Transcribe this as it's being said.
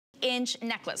40-inch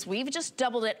necklace. We've just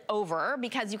doubled it over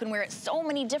because you can wear it so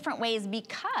many different ways,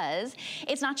 because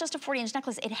it's not just a 40-inch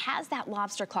necklace, it has that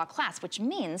Lobsterclaw clasp, which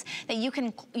means that you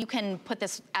can put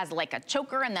this as like a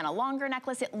choker and then a longer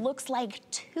necklace. It looks like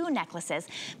 2 necklaces,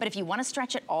 but if you want to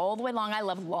stretch it all the way long, I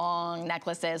love long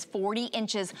necklaces, 40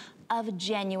 inches of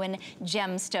genuine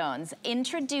gemstones.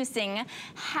 Introducing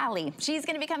Halle. She's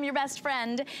gonna become your best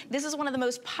friend. This is one of the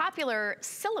most popular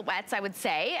silhouettes, I would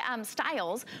say,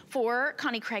 styles for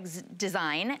Connie Craig's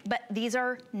design, but these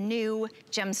are new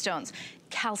gemstones.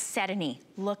 Chalcedony.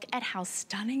 Look at how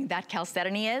stunning that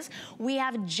Chalcedony is. We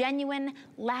have genuine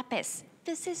lapis.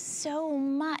 This is so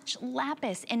much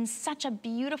lapis in such a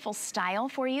beautiful style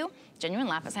for you. Genuine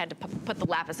lapis, I had to put the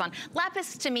lapis on.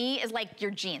 Lapis to me is like your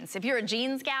jeans. If you're a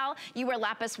jeans gal, you wear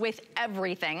lapis with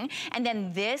everything. And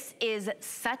then this is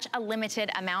such a limited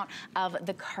amount of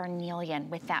the carnelian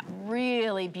with that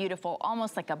really beautiful,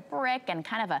 almost like a brick and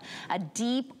kind of a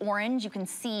deep orange. You can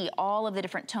see all of the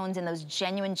different tones in those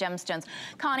genuine gemstones.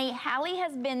 Connie, Halle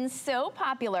has been so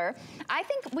popular. I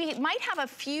think we might have a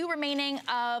few remaining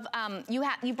of,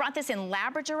 you brought this in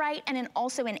labradorite and then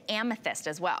also in amethyst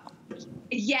as well.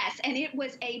 Yes, and it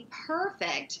was a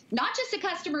perfect, not just a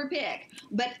customer pick,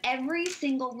 but every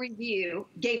single review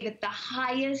gave it the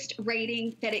highest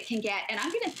rating that it can get. And I'm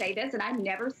going to say this, and I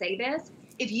never say this,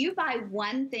 if you buy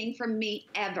one thing from me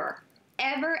ever,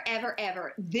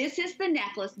 this is the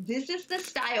necklace, this is the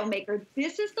style maker,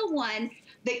 this is the one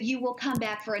that you will come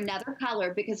back for another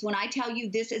color, because when I tell you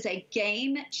this is a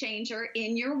game changer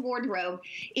in your wardrobe,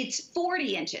 it's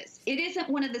 40 inches. It isn't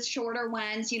one of the shorter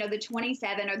ones, you know, the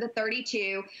 27 or the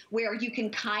 32, where you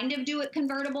can kind of do it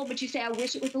convertible, but you say, I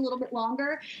wish it was a little bit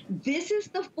longer. This is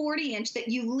the 40 inch that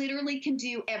you literally can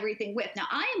do everything with. Now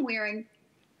I am wearing,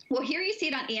 well, here you see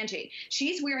it on Angie.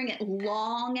 She's wearing it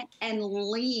long and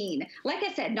lean. Like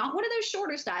I said, not one of those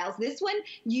shorter styles. This one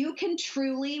you can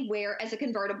truly wear as a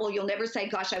convertible. You'll never say,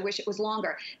 gosh, I wish it was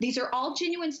longer. These are all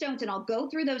genuine stones, and I'll go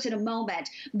through those in a moment.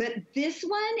 But this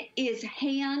one is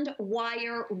hand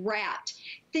wire wrapped.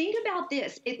 Think about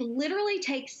this. It literally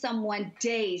takes someone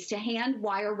days to hand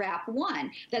wire wrap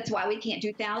one. That's why we can't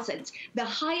do thousands. The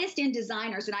highest end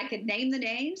designers, and I could name the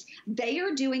names, they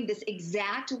are doing this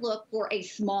exact look for a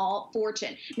small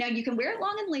fortune. Now you can wear it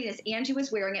long and lean as Angie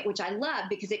was wearing it, which I love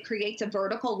because it creates a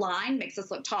vertical line, makes us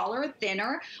look taller,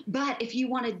 thinner. But if you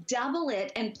want to double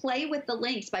it and play with the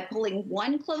lengths by pulling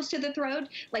one close to the throat,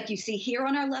 like you see here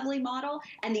on our lovely model,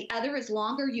 and the other is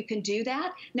longer, you can do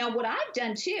that. Now what I've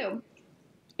done too,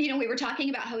 you know, we were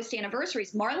talking about host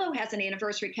anniversaries. Marlo has an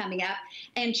anniversary coming up,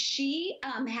 and she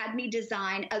had me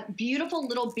design a beautiful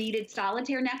little beaded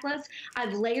solitaire necklace.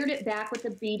 I've layered it back with the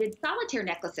beaded solitaire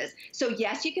necklaces. So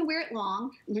yes, you can wear it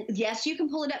long. Yes, you can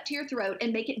pull it up to your throat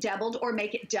and make it doubled, or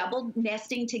make it doubled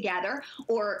nesting together.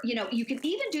 Or, you know, you can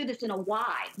even do this in a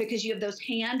Y, because you have those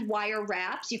hand wire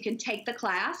wraps. You can take the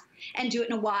clasp and do it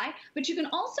in a Y, but you can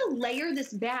also layer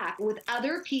this back with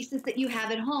other pieces that you have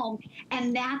at home,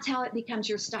 and that's how it becomes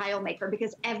your style maker,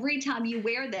 because every time you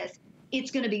wear this,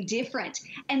 it's going to be different.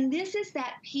 And this is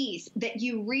that piece that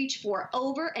you reach for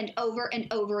over and over and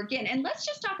over again. And let's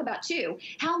just talk about, too,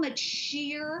 how much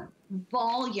sheer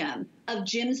volume of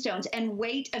gemstones and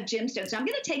weight of gemstones. Now, I'm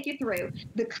going to take you through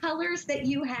the colors that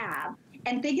you have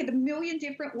and think of a million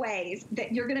different ways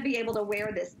that you're going to be able to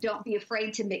wear this. Don't be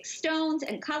afraid to mix stones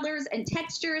and colors and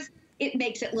textures. It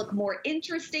makes it look more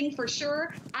interesting for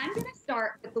sure. I'm going to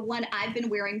start with the one I've been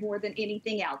wearing more than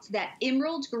anything else, that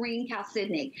emerald green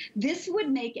Chalcedony. This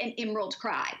would make an emerald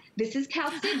cry. This is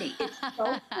Chalcedony. It's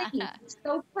so pretty. It's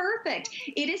so perfect.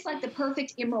 It is like the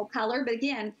perfect emerald color, but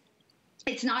again,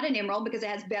 it's not an emerald because it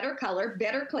has better color,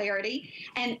 better clarity,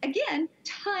 and again,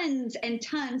 tons and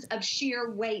tons of sheer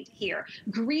weight here.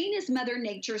 Green is Mother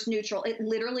Nature's neutral. It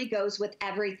literally goes with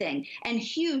everything, and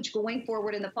huge going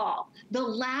forward in the fall. The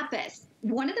lapis,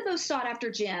 one of the most sought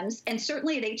after gems, and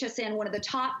certainly at HSN, one of the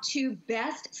top 2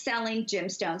 best-selling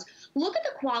gemstones. Look at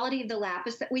the quality of the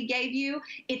lapis that we gave you.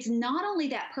 It's not only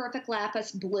that perfect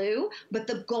lapis blue, but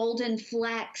the golden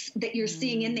flecks that you're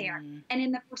seeing in there. And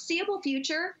in the foreseeable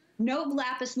future, no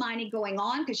lapis mining going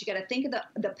on, because you got to think of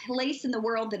the place in the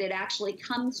world that it actually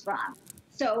comes from.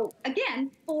 So again,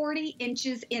 40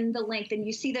 inches in the length, and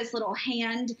you see those little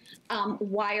hand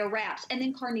wire wraps. And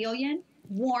then carnelian,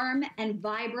 warm and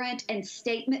vibrant and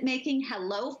statement making.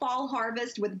 Hello, fall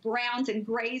harvest with browns and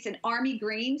grays and army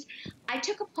greens. I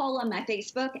took a poll on my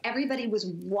Facebook. Everybody was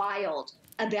wild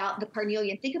about the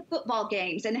carnelian. Think of football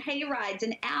games and hay rides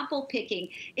and apple picking.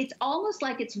 It's almost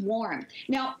like it's warm.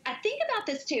 Now, I think about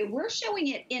this too. We're showing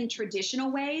it in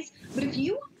traditional ways, but if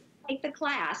you want to take the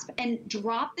clasp and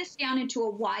drop this down into a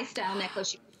Y-style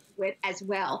necklace, with as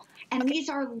well. And these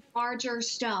are larger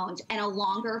stones and a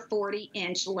longer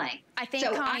 40-inch length. I think,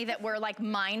 so Connie, that we're like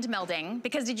mind melding,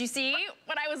 because did you see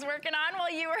what I was working on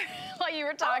while you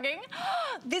were talking?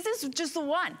 This is just the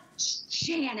one.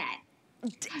 Shannon,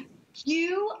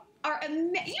 you are you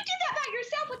did that by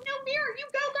yourself with no mirror. You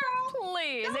go, girl.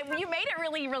 Please. You made it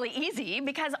really, really easy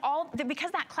because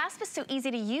that clasp is so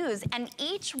easy to use, and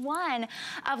each one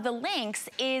of the links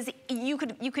is you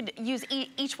could use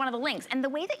each one of the links, and the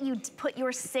way that you put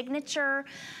your signature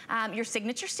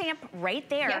stamp right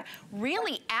there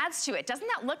really adds to it. Doesn't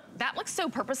that look so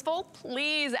purposeful?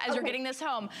 Please, as you're getting this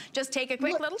home, just take a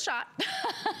quick little shot.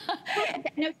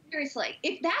 No, seriously,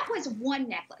 if that was one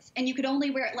necklace and you could only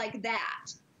wear it like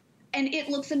that, and it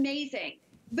looks amazing,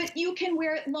 but you can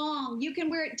wear it long, you can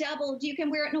wear it doubled, you can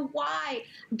wear it in a Y.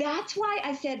 That's why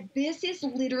I said this is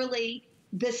literally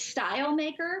the style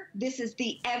maker. This is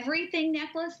the everything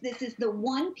necklace. This is the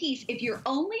one piece. If you're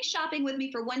only shopping with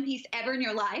me for one piece ever in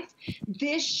your life,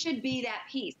 this should be that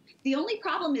piece. The only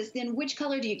problem is then which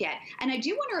color do you get? And I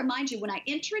do want to remind you, when I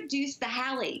introduced the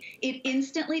Halle, it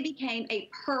instantly became a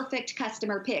perfect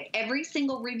customer pick. Every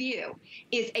single review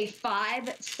is a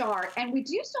 5-star. And we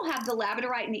do still have the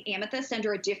labradorite and the amethyst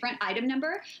under a different item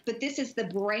number, but this is the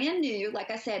brand new, like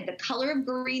I said, the color of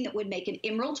green that would make an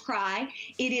emerald cry.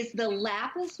 It is the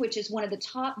Lapis, which is one of the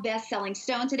top best-selling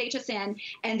stones at HSN.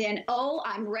 And then, oh,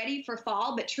 I'm ready for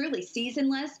fall, but truly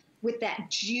seasonless, with that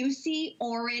juicy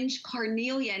orange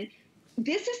carnelian.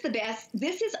 This is the best.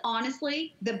 This is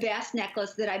honestly the best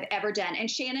necklace that I've ever done. And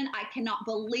Shannon, I cannot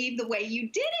believe the way you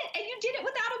did it. And you did it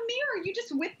without a mirror. You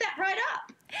just whipped that right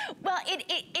up. Well,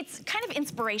 it's kind of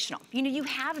inspirational. You know, you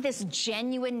have this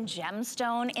genuine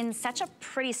gemstone in such a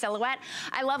pretty silhouette.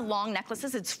 I love long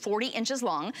necklaces. It's 40 inches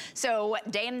long. So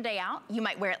day in and day out, you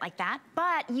might wear it like that.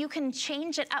 But you can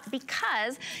change it up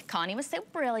because Connie was so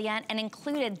brilliant and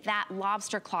included that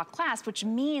Lobsterclaw clasp, which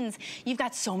means you've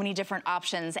got so many different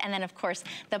options. And then, of course,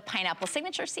 the pineapple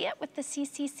signature. See it with the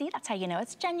CCC? That's how you know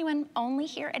it's genuine. Only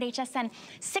here at HSN.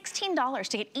 $16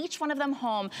 to get each one of them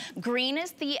home. Green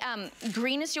is the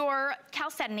green is your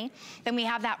Chalcedony. Then we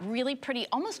have that really pretty,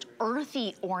 almost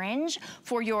earthy orange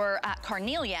for your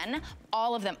carnelian.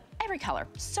 All of them, every color,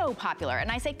 so popular. And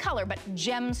I say color, but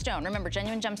gemstone. Remember,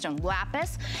 genuine gemstone,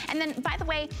 lapis. And then, by the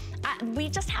way, we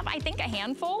just have, I think, a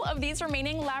handful of these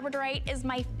remaining. Labradorite is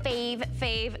my fave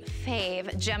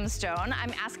gemstone.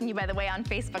 I'm asking you, by the way, on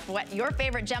Facebook what your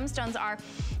favorite gemstones are.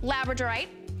 Labradorite.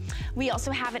 We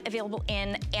also have it available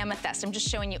in amethyst. I'm just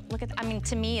showing you, look at, I mean,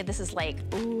 to me, this is like,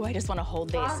 ooh, I just want to hold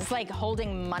this. It's like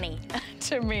holding money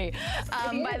to me.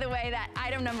 By the way, that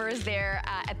item number is there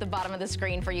at the bottom of the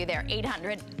screen for you there,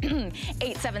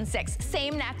 800-876.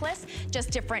 Same necklace, just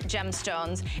different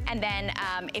gemstones. And then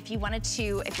if you wanted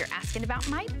to, if you're asking about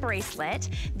my bracelet,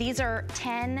 these are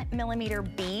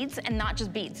 10mm beads, and not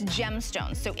just beads,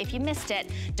 gemstones. So if you missed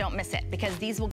it, don't miss it, because these will